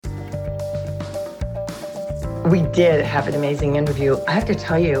We did have an amazing interview. I have to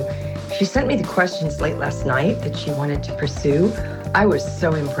tell you, she sent me the questions late last night that she wanted to pursue. I was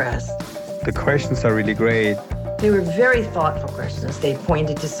so impressed. The questions are really great. They were very thoughtful questions. They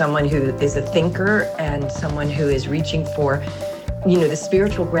pointed to someone who is a thinker and someone who is reaching for, the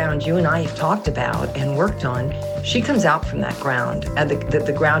spiritual ground you and I have talked about and worked on. She comes out from that ground,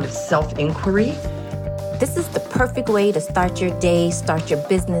 the ground of self-inquiry. This is the perfect way to start your day, start your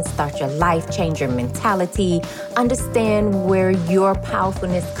business, start your life, change your mentality, understand where your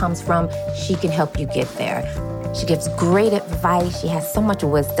powerfulness comes from. She can help you get there. She gives great advice. She has so much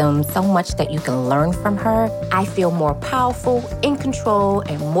wisdom, so much that you can learn from her. I feel more powerful, in control,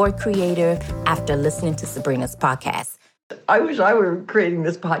 and more creative after listening to Sabrina's podcast. I wish I were creating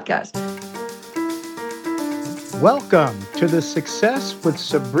this podcast. Welcome to the Success with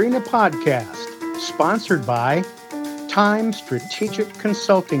Sabrina podcast, sponsored by Time Strategic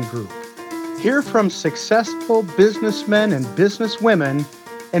Consulting Group. Hear from successful businessmen and businesswomen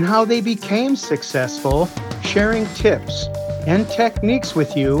and how they became successful, sharing tips and techniques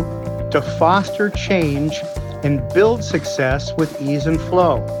with you to foster change and build success with ease and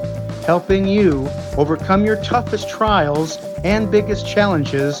flow, helping you overcome your toughest trials and biggest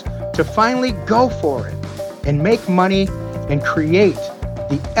challenges to finally go for it and make money and create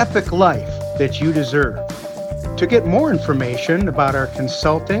the epic life that you deserve. To get more information about our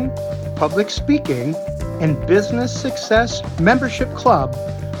consulting, public speaking, and business success membership club,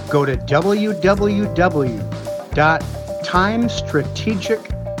 go to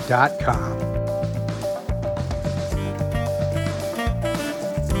www.timestrategic.com.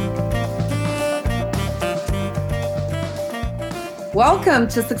 Welcome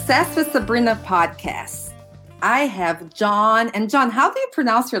to Success with Sabrina podcast. I have John. And John, how do you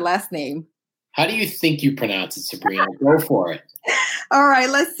pronounce your last name? How do you think you pronounce it, Sabrina? Go for it. All right,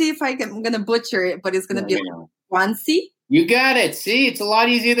 let's see if I'm going to butcher it, but it's going to be Guanci. You got it. See, it's a lot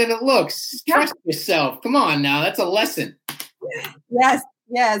easier than it looks. Trust yourself. Come on now. That's a lesson. Yes.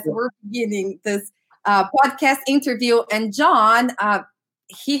 We're beginning this podcast interview. And John,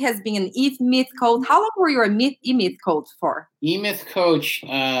 he has been an E-Myth coach. How long were you an E-Myth coach for? E-Myth coach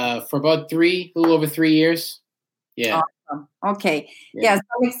for about a little over 3 years. Yeah. Awesome. Okay. Yeah. So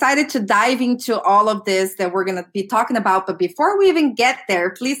I'm excited to dive into all of this that we're going to be talking about. But before we even get there,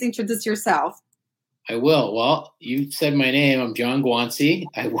 please introduce yourself. I will. Well, you said my name. I'm John Guanci.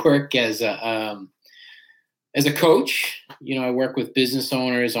 I work as a coach. I work with business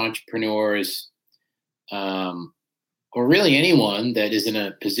owners, entrepreneurs, or really anyone that is in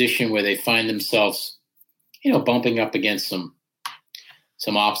a position where they find themselves, bumping up against some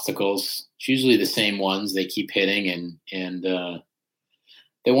obstacles. It's usually the same ones they keep hitting, and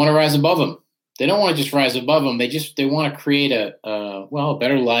they want to rise above them. They don't want to just rise above them. They want to create a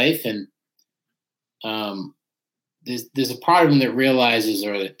better life. And there's a part of them that realizes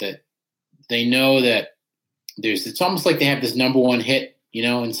that they know that it's almost like they have this number one hit,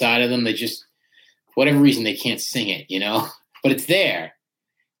 inside of them. They just, for whatever reason, they can't sing it, but it's there.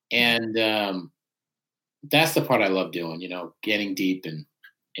 And that's the part I love doing, getting deep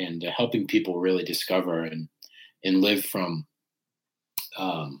and helping people really discover and live from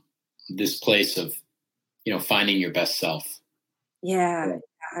this place of, finding your best self. Yeah,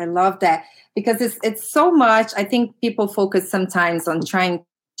 I love that because it's so much. I think people focus sometimes on trying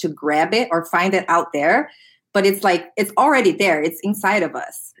to grab it or find it out there, but it's like it's already there. It's inside of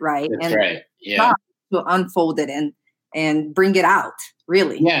us, right? That's right. Yeah. To unfold it and bring it out,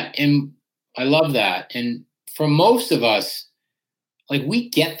 really. Yeah, and I love that. And for most of us, like we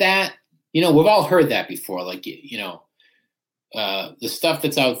get that, we've all heard that before. Like, the stuff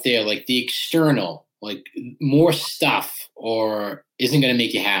that's out there, like the external, like more stuff or isn't going to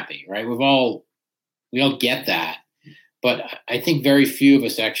make you happy, right? We all get that. But I think very few of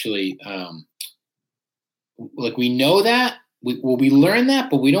us actually, we know that, we learn that,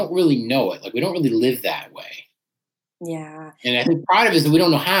 but we don't really know it. Like we don't really live that way. Yeah. And I think part of it is that we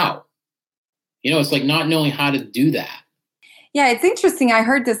don't know how. It's like not knowing how to do that. Yeah, it's interesting. I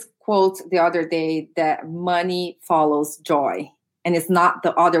heard this quote the other day that money follows joy and it's not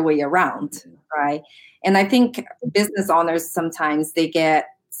the other way around, right? And I think business owners sometimes they get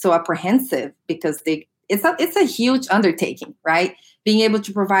so apprehensive because it's a huge undertaking, right? Being able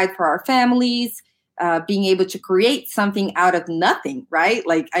to provide for our families, being able to create something out of nothing, right?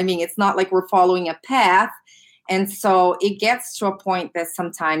 It's not like we're following a path. And so it gets to a point that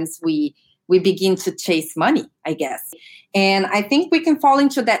sometimes we begin to chase money, I guess. And I think we can fall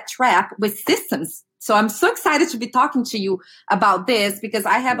into that trap with systems So I'm so excited to be talking to you about this because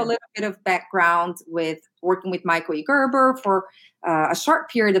I have a little bit of background with working with Michael E. Gerber for a short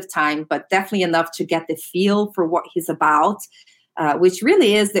period of time, but definitely enough to get the feel for what he's about, which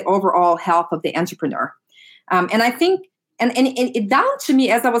really is the overall health of the entrepreneur. And I think, and it down to me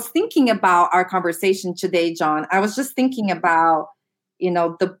as I was thinking about our conversation today, John, I was just thinking about,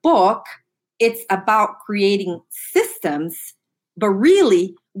 the book, it's about creating systems, but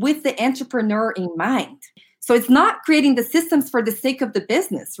really with the entrepreneur in mind. So it's not creating the systems for the sake of the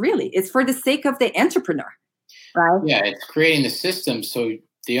business, really. It's for the sake of the entrepreneur, right? Yeah, it's creating the system so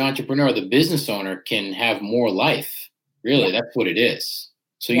the entrepreneur, the business owner can have more life. Really, that's what it is.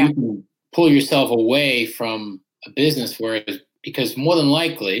 So you can pull yourself away from a business because more than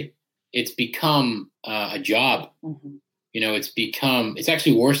likely it's become a job. Mm-hmm. It's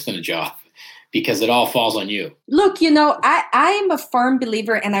actually worse than a job because it all falls on you. Look, I am a firm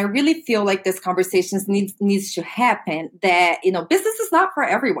believer, and I really feel like this conversation needs to happen, that, business is not for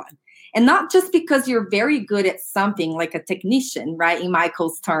everyone. And not just because you're very good at something like a technician, right, in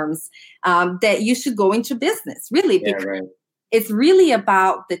Michael's terms, that you should go into business, really. Because it's really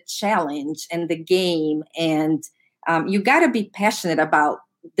about the challenge and the game. And you got to be passionate about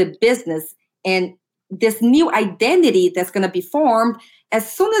the business and this new identity that's going to be formed as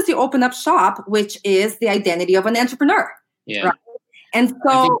soon as you open up shop, which is the identity of an entrepreneur. Yeah. Right? And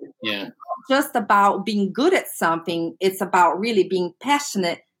so it's not just about being good at something. It's about really being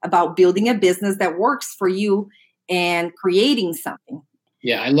passionate about building a business that works for you and creating something.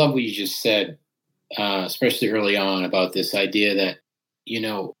 Yeah, I love what you just said, especially early on, about this idea that, you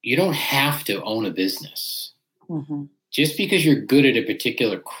don't have to own a business. Mm-hmm. Just because you're good at a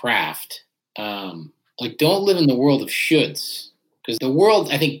particular craft, don't live in the world of shoulds. Because the world,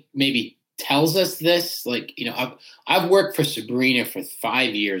 I think, maybe tells us this. I've worked for Sabrina for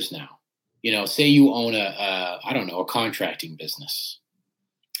 5 years now. Say you own a contracting business.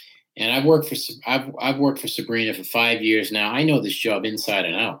 And I've worked for Sabrina for 5 years now. I know this job inside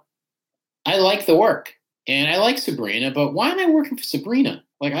and out. I like the work and I like Sabrina, but why am I working for Sabrina?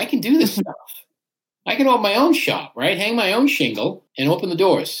 I can do this stuff. I can open my own shop, right? Hang my own shingle and open the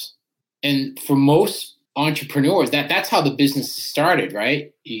doors. And for most entrepreneurs, that's how the business started,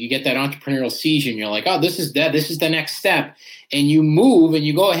 right? You get that entrepreneurial seizure and you're like, oh, this is the next step. And you move and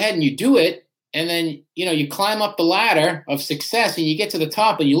you go ahead and you do it. And then, you climb up the ladder of success and you get to the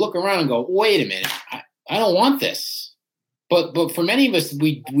top and you look around and go, wait a minute, I don't want this. But for many of us,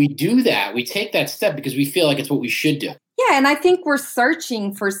 we do that. We take that step because we feel like it's what we should do. Yeah. And I think we're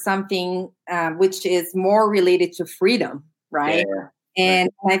searching for something which is more related to freedom, right? Yeah. And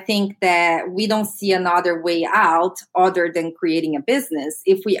I think that we don't see another way out other than creating a business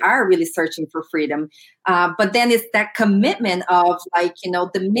if we are really searching for freedom. But then it's that commitment of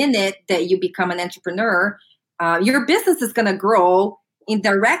the minute that you become an entrepreneur, your business is going to grow in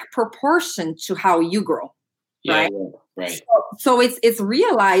direct proportion to how you grow. Right. Yeah, right. So it's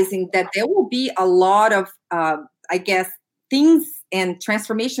realizing that there will be a lot of, things and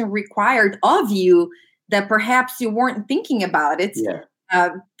transformation required of you that perhaps you weren't thinking about it. Yeah.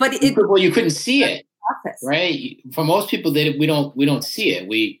 But you couldn't see it, right? For most people, we don't see it.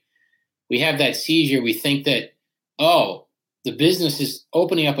 We have that seizure. We think that, the business is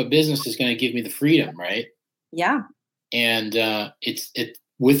opening up a business is going to give me the freedom, right? Yeah. And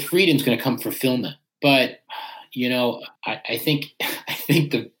with freedom is going to come fulfillment. But I think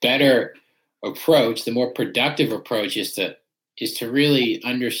the better approach, the more productive approach, is to really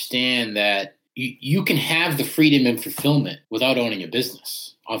understand that you can have the freedom and fulfillment without owning a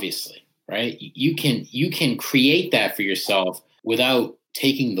business, obviously, right? You can create that for yourself without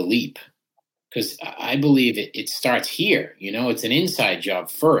taking the leap. Because I believe it starts here. It's an inside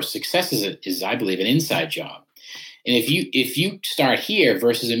job first. Success is I believe, an inside job. And if you start here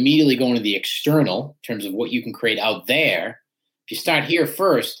versus immediately going to the external in terms of what you can create out there, if you start here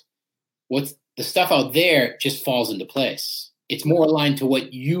first, what's the stuff out there just falls into place. It's more aligned to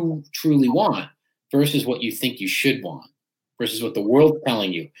what you truly want versus what you think you should want, versus what the world's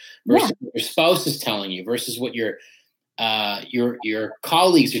telling you, versus what your spouse is telling you, versus what your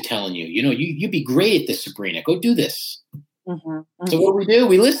colleagues are telling you. You'd be great at this, Sabrina. Go do this. Mm-hmm, mm-hmm. So what do?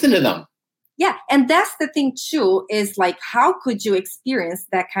 We listen to them. Yeah. And that's the thing too, is how could you experience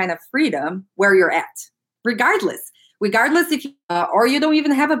that kind of freedom where you're at? Regardless if you, or you don't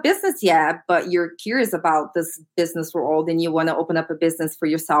even have a business yet, but you're curious about this business world and you want to open up a business for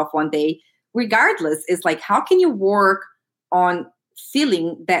yourself one day. Regardless, it's how can you work on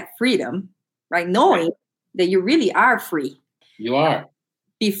feeling that freedom, right? Knowing that you really are free. You are.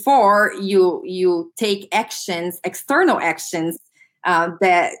 Before you take actions, external actions,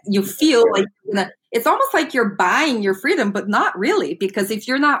 that you feel like, it's almost like you're buying your freedom, but not really, because if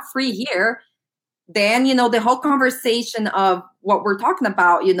you're not free here, then, the whole conversation of what we're talking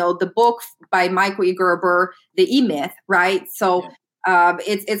about, the book by Michael E. Gerber, The E-Myth, right? So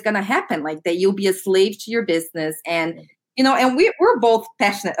it's going to happen like that. You'll be a slave to your business. And, and we're both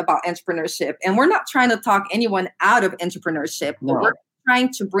passionate about entrepreneurship, and we're not trying to talk anyone out of entrepreneurship, but we're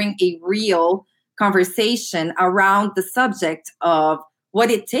trying to bring a real conversation around the subject of what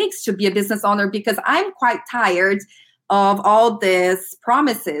it takes to be a business owner, because I'm quite tired of all these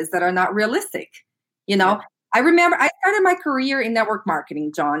promises that are not realistic. I remember I started my career in network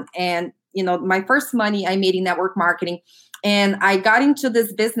marketing, John, and, my first money I made in network marketing, and I got into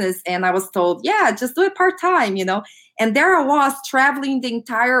this business and I was told, yeah, just do it part-time, and there I was traveling the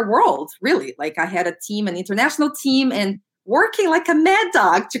entire world, really. Like I had a team, an international team, and working like a mad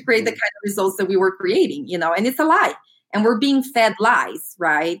dog to create the kind of results that we were creating, and it's a lie. And we're being fed lies,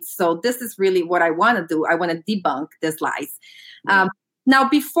 right? So this is really what I want to do. I want to debunk these lies. Now,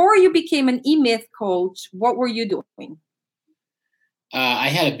 before you became an E-Myth coach, what were you doing? I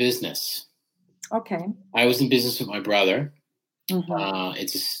had a business. Okay. I was in business with my brother. Mm-hmm.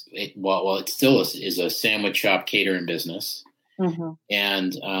 It still is a sandwich shop catering business. Mm-hmm.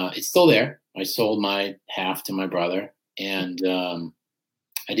 And it's still there. I sold my half to my brother. And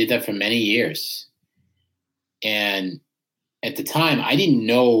I did that for many years. And at the time, I didn't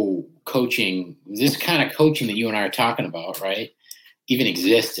know coaching, this kind of coaching that you and I are talking about, right, even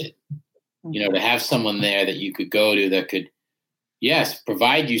existed. To have someone there that you could go to that could, yes,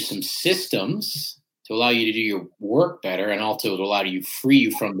 provide you some systems to allow you to do your work better, and also to allow you free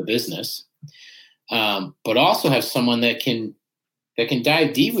you from the business, but also have someone that can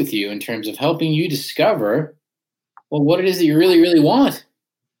dive deep with you in terms of helping you discover, well, what it is that you really, really want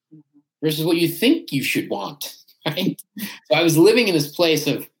versus what you think you should want, right? So I was living in this place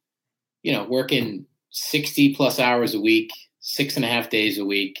of, working 60 plus hours a week, 6.5 days a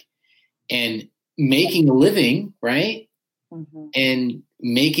week, and making a living, right? Mm-hmm. And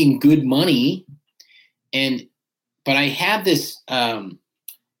making good money. But I had this, my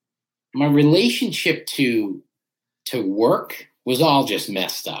relationship to work was all just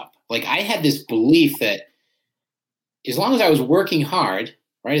messed up. Like I had this belief that as long as I was working hard,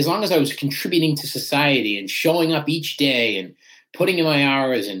 right, as long as I was contributing to society and showing up each day and putting in my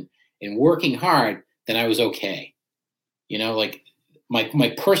hours and working hard, then I was okay. Like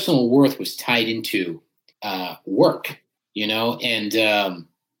my personal worth was tied into work, and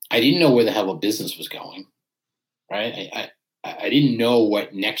I didn't know where the hell a business was going, right? I didn't know what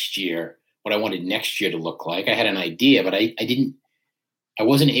I wanted next year to look like. I had an idea, but I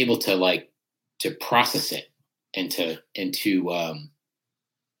wasn't able to process it and to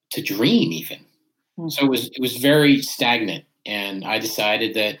dream even. Mm-hmm. So it was very stagnant, and I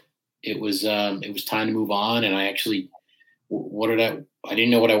decided that it was time to move on. And I actually, I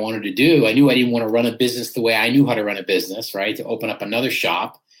didn't know what I wanted to do. I knew I didn't want to run a business the way I knew how to run a business, right? To open up another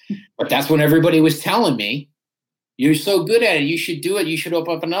shop. But that's when everybody was telling me, you're so good at it, you should do it. You should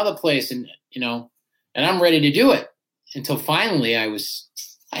open up another place. And, and I'm ready to do it. Until finally I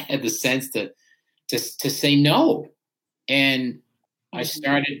had the sense to say no. And I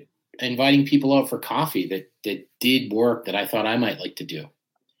started inviting people out for coffee that did work that I thought I might like to do.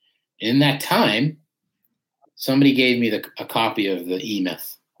 In that time, somebody gave me a copy of the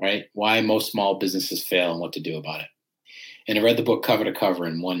E-Myth, right? Why most small businesses fail and what to do about it. And I read the book cover to cover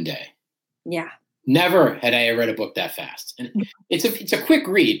in one day. Yeah. Never had I ever read a book that fast. And it's a quick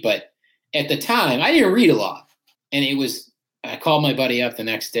read, but at the time I didn't read a lot. And I called my buddy up the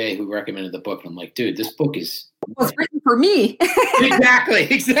next day who recommended the book. And I'm like, dude, this book was written for me.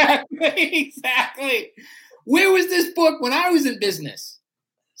 Exactly. Where was this book when I was in business?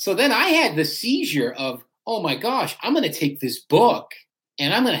 So then I had the seizure of, oh my gosh, I'm going to take this book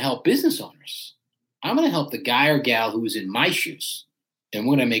and I'm going to help business owners. I'm going to help the guy or gal who's in my shoes, and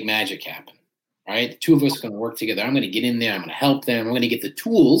we're going to make magic happen. Right? The two of us are going to work together. I'm going to get in there. I'm going to help them. I'm going to get the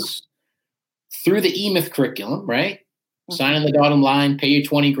tools through the E-Myth curriculum, right? Mm-hmm. Sign on the dotted line, pay you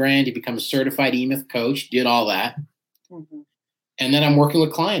 $20,000 to become a certified E-Myth coach, did all that. Mm-hmm. And then I'm working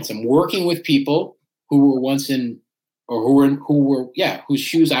with clients. I'm working with people who were once in, or whose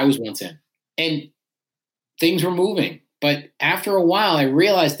shoes I was once in. And things were moving. But after a while, I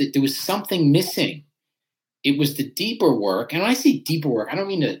realized that there was something missing. It was the deeper work. And when I say deeper work, I don't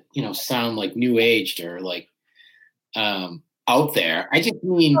mean to, sound like new aged or like out there. I just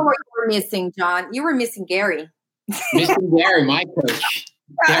mean. What you were missing, John. You were missing Gary. Missing Gary, my coach.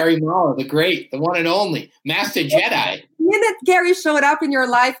 Gary Mahler, the great, the one and only, Master Jedi. The minute Gary showed up in your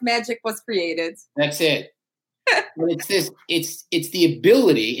life, magic was created. That's it. But it's the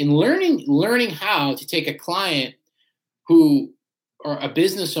ability in learning how to take a client or a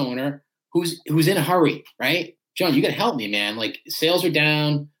business owner who's in a hurry, right? John, you got to help me, man. Like sales are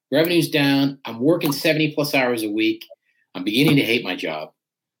down, revenue's down. I'm working 70 plus hours a week. I'm beginning to hate my job.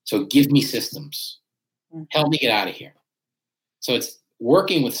 So give me systems. Help me get out of here. So it's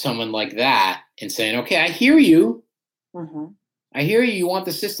working with someone like that and saying, okay, I hear you. Mm-hmm. I hear you. You want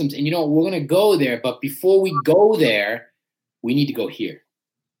the systems, and we're going to go there. But before we go there, we need to go here.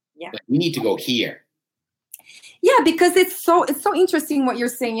 Yeah, like, we need to go here. Yeah, because it's so interesting what you're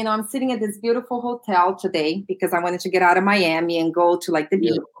saying. I'm sitting at this beautiful hotel today because I wanted to get out of Miami and go to like the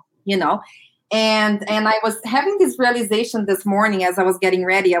beach. And I was having this realization this morning as I was getting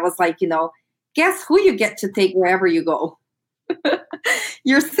ready. I was like, guess who you get to take wherever you go?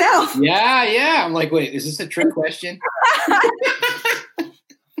 Yourself. Yeah. I'm like, wait, is this a trick question?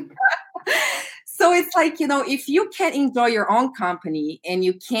 So it's like, if you can't enjoy your own company and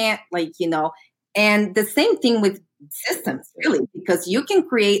you can't and the same thing with systems, really, because you can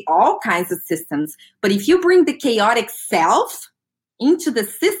create all kinds of systems. But if you bring the chaotic self into the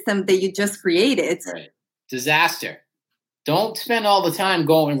system that you just created. Right. Disaster. Don't spend all the time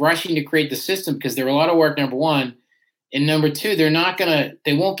rushing to create the system because they're a lot of work, number one. And number two,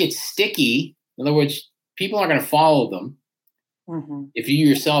 they won't get sticky. In other words, people aren't going to follow them if you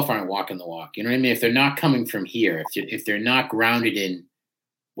yourself aren't walking the walk. You know what I mean? If they're not coming from here, if they're not grounded in,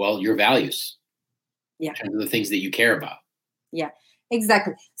 your values. Yeah. In terms of the things that you care about. Yeah,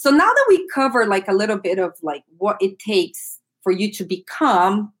 exactly. So now that we cover like a little bit of like what it takes for you to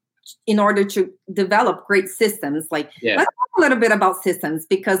become in order to develop great systems, let's talk a little bit about systems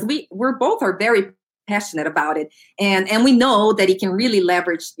because we're both are very passionate about it. And we know that it can really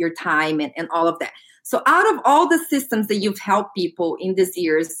leverage your time and all of that. So out of all the systems that you've helped people in these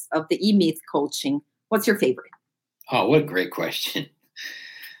years of the eMyth coaching, what's your favorite? Oh, what a great question.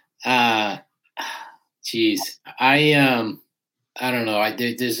 Geez, I don't know.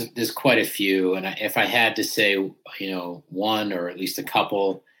 There's quite a few, and if I had to say, one or at least a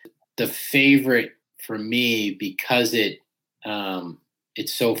couple, the favorite for me because it's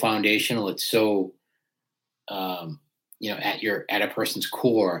so foundational. It's so at a person's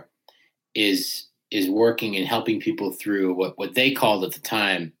core is working and helping people through what they called at the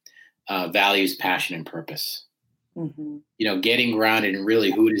time values, passion, and purpose. Mm-hmm. Getting grounded in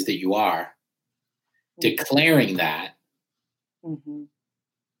really who it is that you are. Declaring that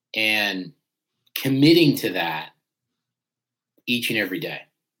and committing to that each and every day.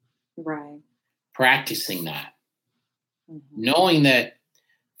 Right. Practicing that. Knowing that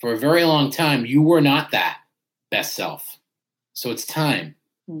for a very long time, you were not that best self. So it's time.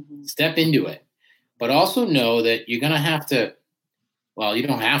 Step into it. But also know that you're going to have to, you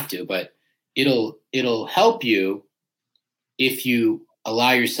don't have to, but it'll help you if you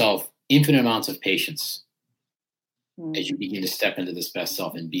allow yourself infinite amounts of patience as you begin to step into this best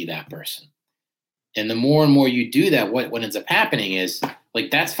self and be that person. And the more and more you do that, what ends up happening is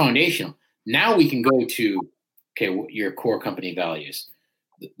that's foundational. Now we can go to, your core company values,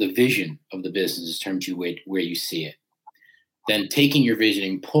 the vision of the business in terms of where you see it. Then taking your vision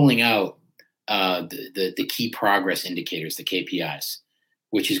and pulling out the key progress indicators, the KPIs,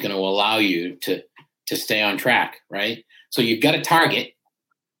 which is going to allow you to stay on track, right? So you've got a target.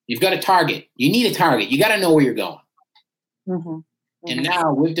 You need a target. You got to know where you're going. And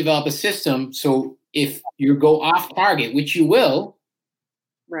now we've developed a system. So if you go off target, which you will,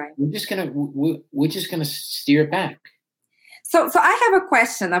 right? We're just gonna steer it back. So I have a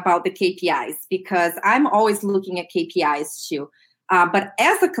question about the KPIs because I'm always looking at KPIs too. But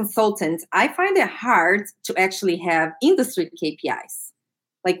as a consultant, I find it hard to actually have industry KPIs.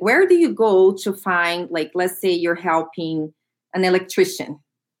 Like, where do you go to find, let's say you're helping an electrician,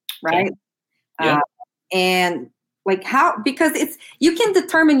 right? Okay. Yeah. And how, because you can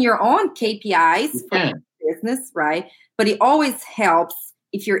determine your own KPIs for your business, right? But it always helps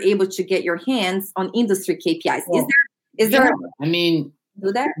if you're able to get your hands on industry KPIs. Well, is there? I mean,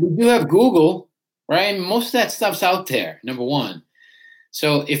 do that? We do have Google, right? Most of that stuff's out there. Number one.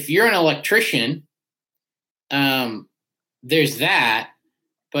 So if you're an electrician, there's that,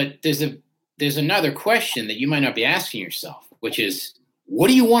 but there's another question that you might not be asking yourself, which is, what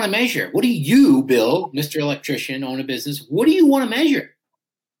do you want to measure? What do you, Bill, Mr. Electrician, own a business? What do you want to measure?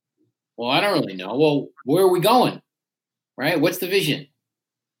 Well, I don't really know. Well, where are we going? Right? What's the vision?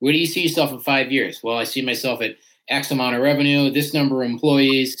 Where do you see yourself in 5 years? Well, I see myself at X amount of revenue, this number of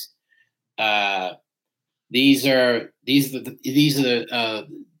employees. These are the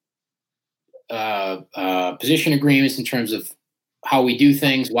position agreements in terms of how we do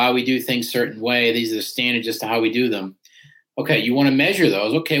things, why we do things a certain way. These are the standards as to how we do them. Okay, you want to measure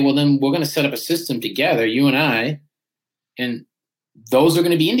those. Okay, well, then we're going to set up a system together, you and I, and those are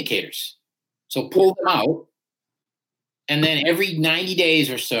going to be indicators. So pull them out. And then every 90 days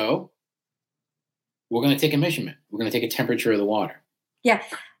or so, we're going to take a measurement. We're going to take a temperature of the water. Yeah.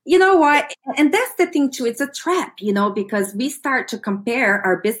 You know what? And that's the thing too. It's a trap, because we start to compare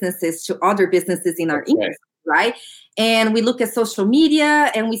our businesses to other businesses in our industry, right? And we look at social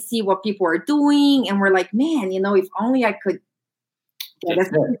media and we see what people are doing. And we're like, man, if only I could get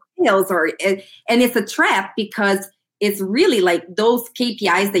sales and it's a trap because it's really like those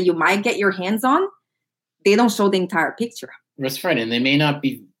KPIs that you might get your hands on, they don't show the entire picture. That's right. And they may not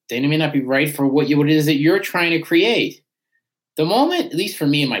be right for what it is that you're trying to create. The moment, at least for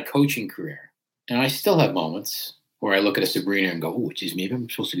me in my coaching career, and I still have moments where I look at a Sabrina and go, oh, geez, maybe I'm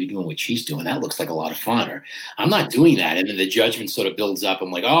supposed to be doing what she's doing. That looks like a lot of fun. Or I'm not doing that. And then the judgment sort of builds up.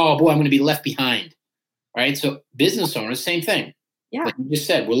 I'm like, oh, boy, I'm going to be left behind. Right? So business owners, same thing. Yeah. Like you just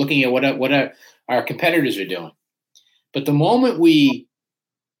said, we're looking at what our competitors are doing. But the moment we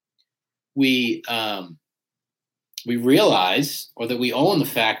realize, or that we own the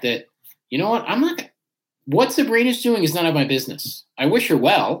fact that, you know what, what Sabrina's doing is none of my business. I wish her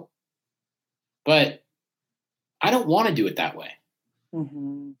well, but I don't want to do it that way.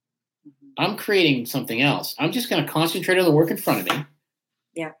 Mm-hmm. Mm-hmm. I'm creating something else. I'm just going to concentrate on the work in front of me.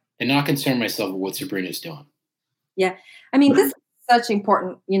 Yeah. And not concern myself with what Sabrina's doing. Yeah. I mean, this is such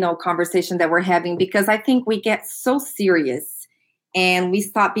important, conversation that we're having, because I think we get so serious and we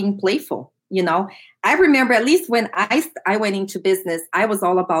stop being playful. I remember, at least when I went into business, I was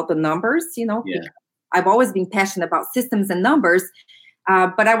all about the numbers, Yeah. I've always been passionate about systems and numbers,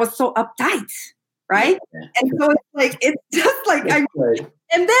 but I was so uptight, right? Yeah. And so it's just like, and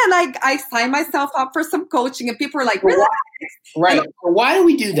then I signed myself up for some coaching, and people were like, relax. Right. Why do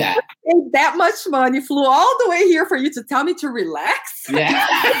we do that? I paid that much money, flew all the way here for you to tell me to relax. Yeah.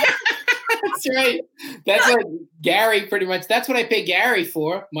 That's right. That's what Gary, pretty much, that's what I pay Gary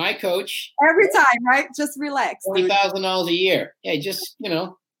for, my coach. Every time, right? Just relax. $20,000 a year. Yeah, just,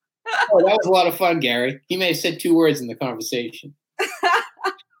 Oh, that was a lot of fun, Gary. He may have said 2 words in the conversation.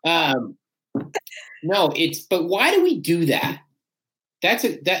 No, but why do we do that? That's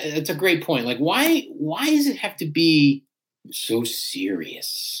a great point. Like, why does it have to be so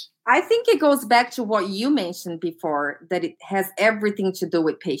serious? I think it goes back to what you mentioned before, that it has everything to do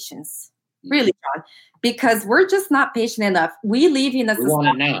with patience. Really, John, because we're just not patient enough. We live in a society, want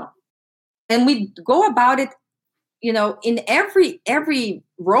it now, and we go about it, in every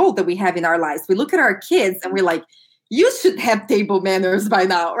role that we have in our lives. We look at our kids and we're like, you should have table manners by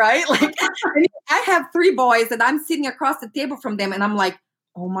now, right? Like, I have 3 boys and I'm sitting across the table from them and I'm like,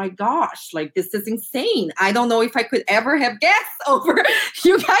 oh my gosh, like, this is insane. I don't know if I could ever have guests over.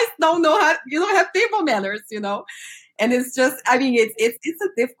 You guys don't know you don't have table manners, And it's just, I mean, it's a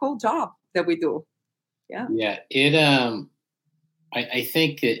difficult job that we do. Yeah. Yeah. I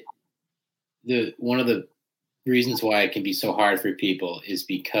think that one of the reasons why it can be so hard for people is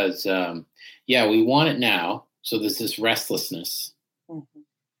because, we want it now. So there's this restlessness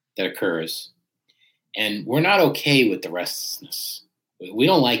that occurs, and we're not okay with the restlessness. We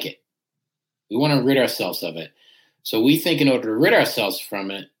don't like it. We want to rid ourselves of it. So we think in order to rid ourselves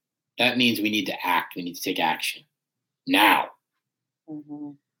from it, that means we need to act. We need to take action now.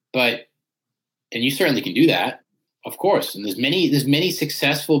 Mm-hmm. And you certainly can do that, of course. And there's many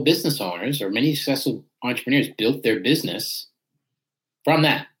successful business owners or many successful entrepreneurs built their business from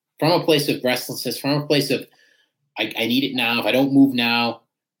that, from a place of restlessness, from a place of, I need it now. If I don't move now,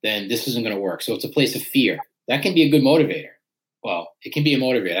 then this isn't going to work. So it's a place of fear. That can be a good motivator. Well, it can be a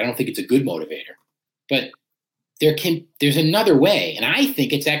motivator. I don't think it's a good motivator, but there's another way. And I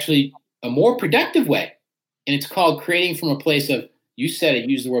think it's actually a more productive way. And it's called creating from a place of, you said it,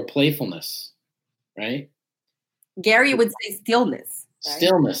 use the word playfulness, right? Gary would say stillness. Right?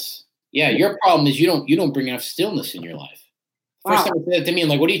 Stillness. Yeah. Your problem is you don't bring enough stillness in your life. Wow. First time I said that to me, I'm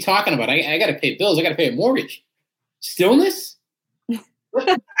like, what are you talking about? I got to pay bills. I got to pay a mortgage. Stillness?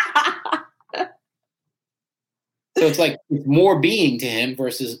 So it's like it's more being to him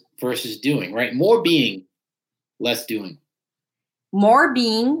versus doing, right? More being, less doing. More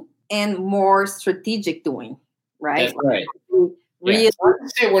being and more strategic doing, right? That's right. Really? Yeah. It's not to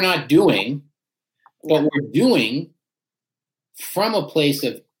say we're not doing, but we're doing from a place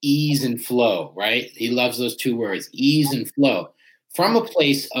of ease and flow, right? He loves those 2 words, ease and flow. From a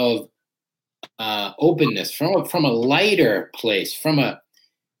place of openness, from a lighter place, from a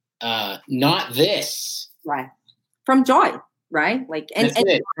not this. Right. From joy, right? Like, That's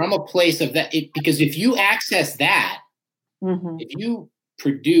it. From a place of that, because if you access that, Mm-hmm. If you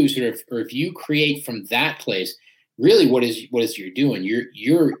produce or if you create from that place, really what is you're doing?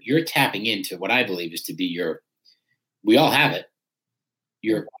 You're tapping into what I believe is to be we all have it.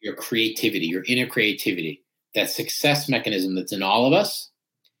 Your creativity, your inner creativity, that success mechanism that's in all of us,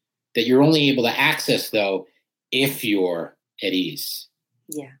 that you're only able to access though if you're at ease.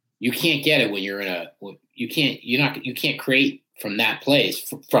 Yeah. You can't get it when you're you can't create from that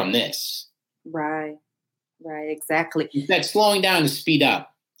place from this. Right, exactly. That's slowing down to speed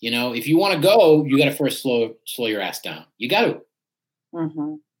up. If you want to go, you got to first slow your ass down. You got to.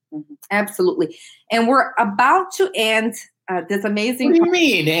 Mm-hmm. Mm-hmm. Absolutely. And we're about to end this amazing. What do you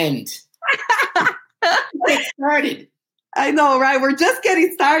mean end? Get started. I know, right? We're just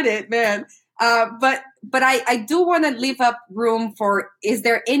getting started, man. But I do want to leave up room for, is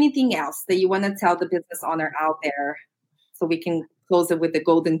there anything else that you want to tell the business owner out there so we can close it with the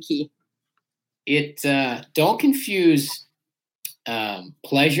golden key? Don't confuse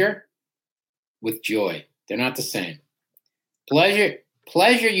pleasure with joy. They're not the same. Pleasure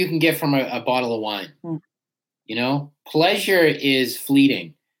you can get from a bottle of wine. Pleasure is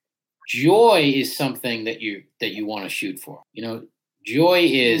fleeting. Joy is something that you want to shoot for. Joy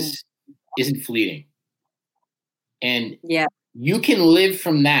isn't fleeting. And you can live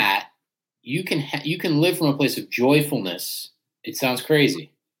from that. You can live from a place of joyfulness. It sounds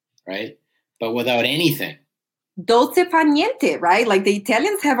crazy, right? But without anything. Dolce fa niente, right? Like the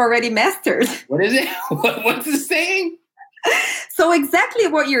Italians have already mastered. What is it? What's the saying? So exactly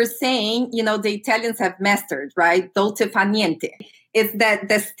what you're saying, the Italians have mastered, right? Dolce fa niente. It's that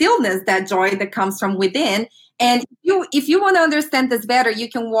the stillness, that joy that comes from within. And if you want to understand this better, you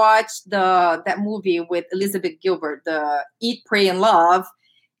can watch that movie with Elizabeth Gilbert, the Eat, Pray, and Love.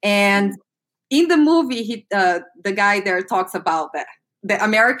 And in the movie, the guy there talks about that. The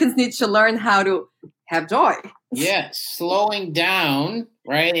Americans need to learn how to have joy. Yeah, slowing down,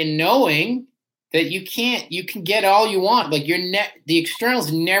 right? And knowing that you can get all you want. Like the external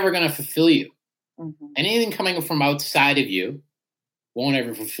is never going to fulfill you. Mm-hmm. Anything coming from outside of you won't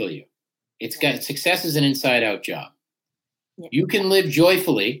ever fulfill you. Success is an inside out job. Yeah. You can live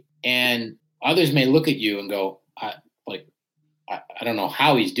joyfully and others may look at you and go, I don't know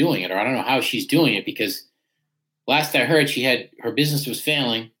how he's doing it, or I don't know how she's doing it, because last I heard her business was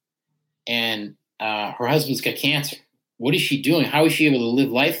failing and her husband's got cancer. What is she doing? How is she able to live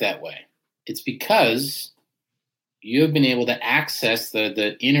life that way? It's because you have been able to access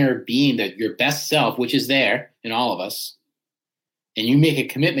the inner being, that your best self, which is there in all of us, and you make a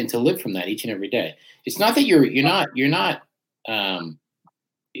commitment to live from that each and every day. It's not that you're not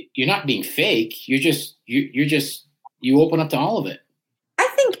being fake. You open up to all of it.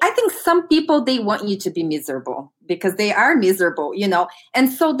 I think some people, they want you to be miserable because they are miserable,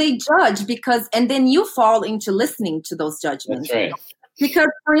 and so they judge and then you fall into listening to those judgments. That's right. Because,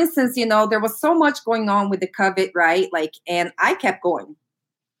 for instance, there was so much going on with the COVID, right? And I kept going,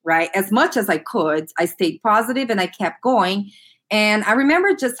 right? As much as I could, I stayed positive and I kept going. And I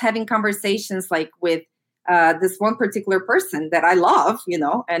remember just having conversations with this one particular person that I love,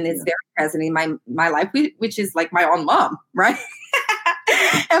 and is very present in my life, which is like my own mom, right?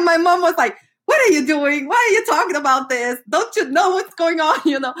 And my mom was like, "What are you doing? Why are you talking about this? Don't you know what's going on?"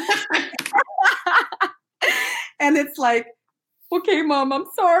 And it's like, okay, Mom, I'm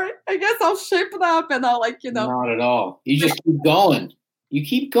sorry. I guess I'll shape it up and I'll Not at all. You just keep going. You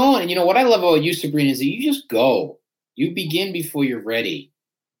keep going. And what I love about you, Sabrina, is that you just go. You begin before you're ready.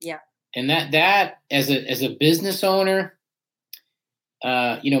 Yeah. And that as a business owner,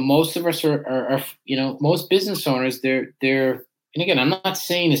 most of us are most business owners, they're, and again, I'm not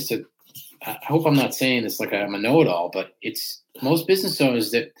saying this I hope I'm not saying this like I'm a know-it-all, but it's most business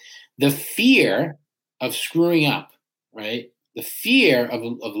owners that the fear of screwing up, right? The fear of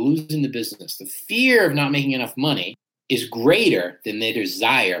losing the business, the fear of not making enough money is greater than their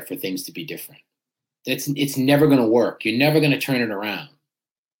desire for things to be different. It's never going to work. You're never going to turn it around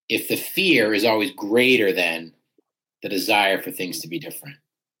if the fear is always greater than the desire for things to be different.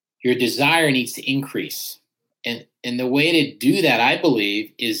 Your desire needs to increase. And the way to do that, I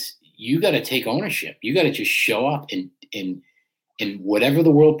believe, is you got to take ownership. You got to just show up in whatever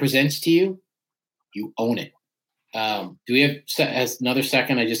the world presents to you, you own it. Do we have another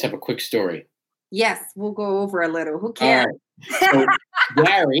second? I just have a quick story. Yes, we'll go over a little. Who cares? So,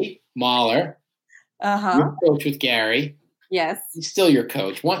 Gary Mahler, you're coach with Gary. Yes. He's still your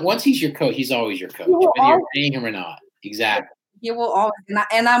coach. Once he's your coach, he's always your coach, whether you're paying him or not. Exactly. He will always.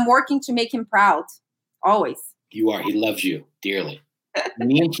 And I'm working to make him proud. Always. You are. He loves you dearly.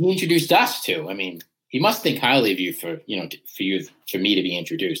 And he introduced us to. I mean, He must think highly of you for me to be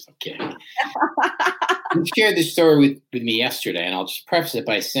introduced. I'm kidding. He shared this story with me yesterday, and I'll just preface it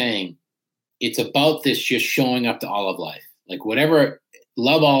by saying it's about this just showing up to all of life. Like whatever,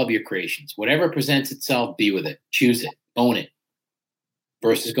 love all of your creations. Whatever presents itself, be with it. Choose it. Own it.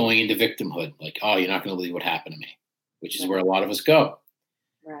 Versus going into victimhood. Like, oh, you're not going to believe what happened to me, which is where a lot of us go.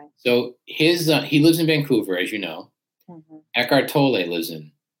 Right. So he lives in Vancouver, as you know. Mm-hmm. Eckhart Tolle lives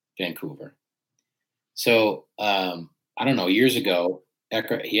in Vancouver. So I don't know. Years ago,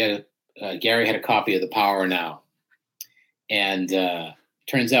 Gary had a copy of The Power Now, and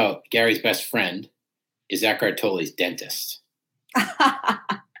turns out Gary's best friend is Eckhart Tolle's dentist.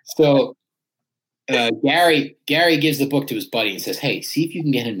 So Gary gives the book to his buddy and says, "Hey, see if you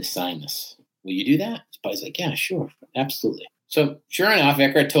can get him to sign this. Will you do that?" His buddy's like, "Yeah, sure, absolutely." So sure enough,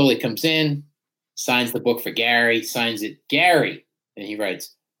 Eckhart Tolle comes in, signs the book for Gary, signs it, Gary, and he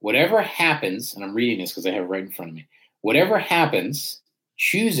writes, "Whatever happens," and I'm reading this because I have it right in front of me. "Whatever happens,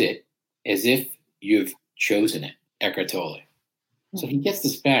 choose it as if you've chosen it." Eckhart Tolle. So he gets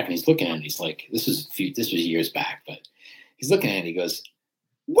this back and he's looking at it. He's like, this was years back, but he's looking at it. And he goes,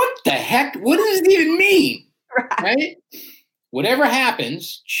 "What the heck? What does it even mean?" Right? Whatever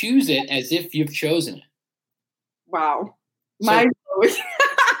happens, choose it as if you've chosen it. Wow. So,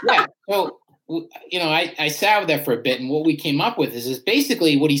 yeah. So, I sat with that for a bit, and what we came up with is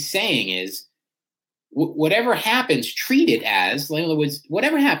basically what he's saying is whatever happens, treat it as, in other words,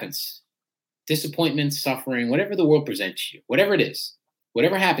 whatever happens, disappointment, suffering, whatever the world presents you, whatever it is,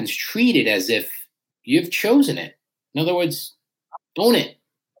 whatever happens, treat it as if you've chosen it. In other words, own it.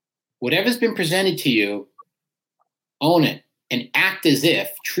 Whatever's been presented to you, own it and act as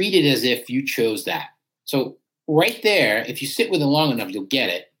if, treat it as if you chose that. So right there, if you sit with it long enough, you'll get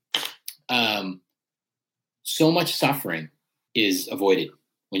it. So much suffering is avoided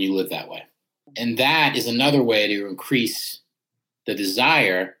when you live that way. And that is another way to increase the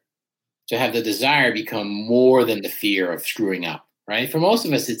desire, to have the desire become more than the fear of screwing up, right? For most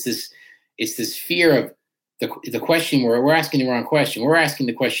of us, it's this fear of the question where we're asking the wrong question. We're asking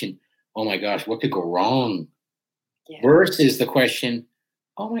the question, oh my gosh, what could go wrong? Yeah. Versus the question,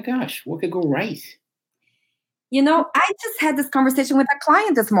 oh my gosh, what could go right? I just had this conversation with a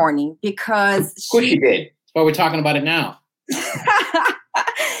client this morning because of course she did. That's why we're talking about it now.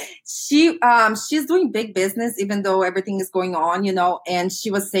 She's doing big business, even though everything is going on, and she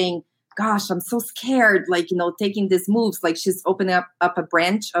was saying, gosh, I'm so scared, taking these moves. Like she's opening up a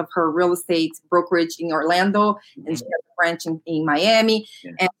branch of her real estate brokerage in Orlando, mm-hmm. and she has a branch in Miami.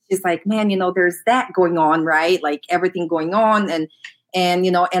 Yeah. And she's like, man, there's that going on, right? Like everything going on. And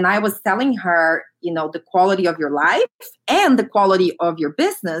I was telling her, the quality of your life and the quality of your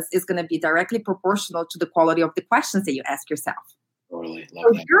business is going to be directly proportional to the quality of the questions that you ask yourself. Totally. Love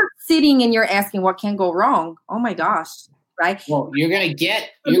so that. You're sitting and you're asking what can go wrong. Oh my gosh. Right. Well, you're going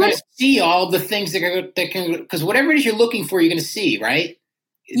to see all the things that can, because whatever it is you're looking for, you're going to see, right?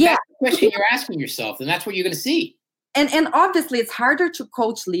 Yeah. That's the question you're asking yourself, and that's what you're going to see. And obviously it's harder to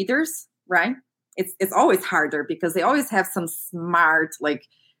coach leaders, right? It's always harder because they always have some smart,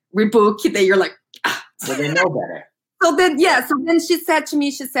 rebook that you're like, ah. Well, they know better. So then she said to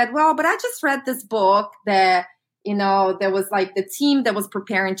me, well, but I just read this book that, there was the team that was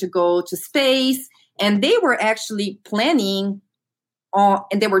preparing to go to space. And they were actually planning on,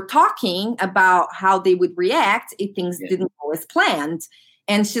 and they were talking about how they would react if things didn't go as planned.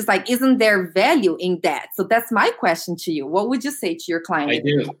 And she's like, isn't there value in that? So that's my question to you. What would you say to your client?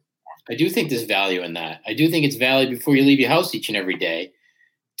 I do think there's value in that. I do think it's value before you leave your house each and every day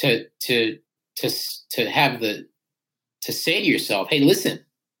to say to yourself, hey, listen,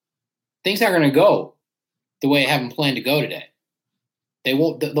 things aren't going to go the way I have them planned to go today.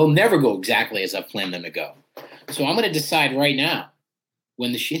 They'll never go exactly as I've planned them to go. So I'm going to decide right now,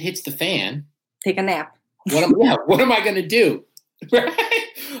 when the shit hits the fan, take a nap. What am I going to do? Right?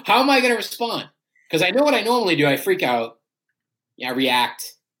 How am I going to respond? Because I know what I normally do. I freak out. I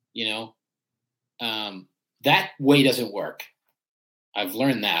react, that way doesn't work. I've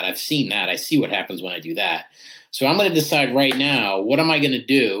learned that. I've seen that. I see what happens when I do that. So I'm going to decide right now, what am I going to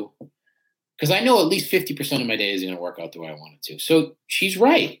do? Because I know at least 50% of my day is going to work out the way I want it to. So she's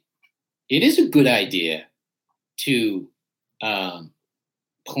right. It is a good idea to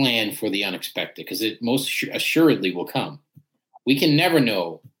plan for the unexpected because it most assuredly will come. We can never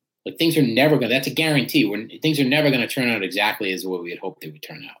know. But things are never going to, that's a guarantee. Things are never going to turn out exactly as what we had hoped they would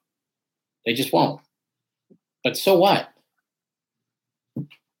turn out. They just won't. But so what?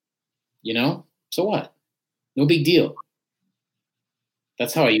 So what? No big deal.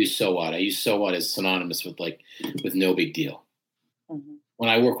 That's how I use so what. I use so what as synonymous with no big deal. Mm-hmm.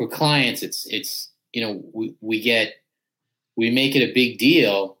 When I work with clients, it's we make it a big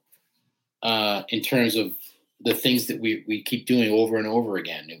deal in terms of the things that we keep doing over and over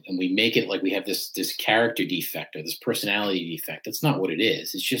again. And we make it like we have this character defect or this personality defect. That's not what it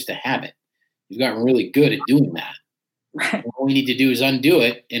is. It's just a habit. We've gotten really good at doing that. Right. All we need to do is undo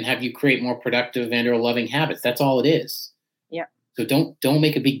it and have you create more productive and or loving habits. That's all it is. Yeah. So don't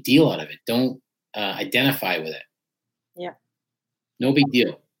make a big deal out of it. Don't identify with it. Yeah. No big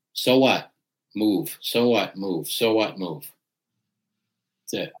deal. So what? Move. So what? Move. So what? Move.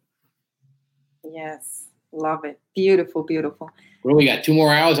 That's it. Yes. Love it. Beautiful, beautiful. Well, we got 2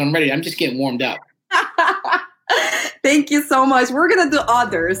 more hours. I'm ready. I'm just getting warmed up. Thank you so much. We're going to do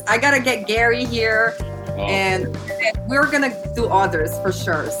others. I got to get Gary here and we're going to do others for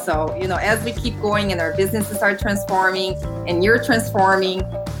sure. So, as we keep going and our businesses are transforming and you're transforming,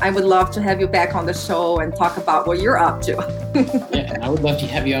 I would love to have you back on the show and talk about what you're up to. Yeah, and I would love to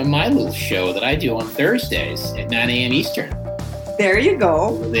have you on my little show that I do on Thursdays at 9 a.m. Eastern. There you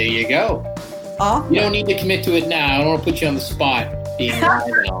go. Well, there you go. Awesome. You don't need to commit to it now. I don't want to put you on the spot being live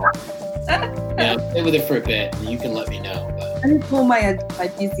and all. Stay with it for a bit and you can let me know. But. Let me pull my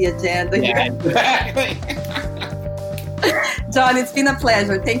busy agenda here. Exactly. John, it's been a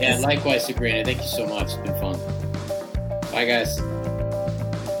pleasure. Thank you. Yeah, likewise, Sabrina. Thank you so much. It's been fun. Bye, guys.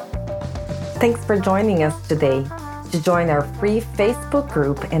 Thanks for joining us today. To join our free Facebook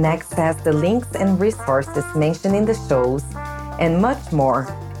group and access the links and resources mentioned in the shows and much more,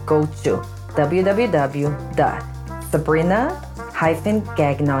 go to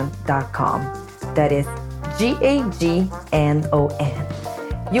www.sabrina-gagnon.com. That is GAGNON.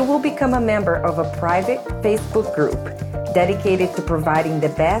 You will become a member of a private Facebook group dedicated to providing the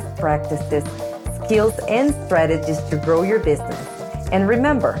best practices, skills, and strategies to grow your business. And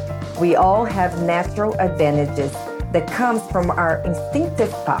remember, we all have natural advantages that comes from our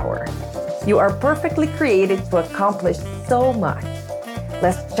instinctive power. You are perfectly created to accomplish so much.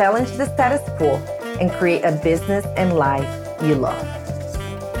 Let's challenge the status quo and create a business and life you love.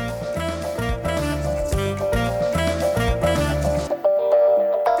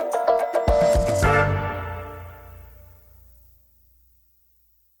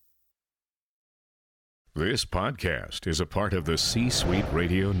 This podcast is a part of the C-Suite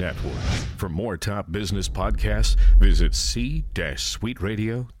Radio Network. For more top business podcasts, visit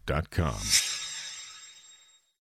c-suiteradio.com.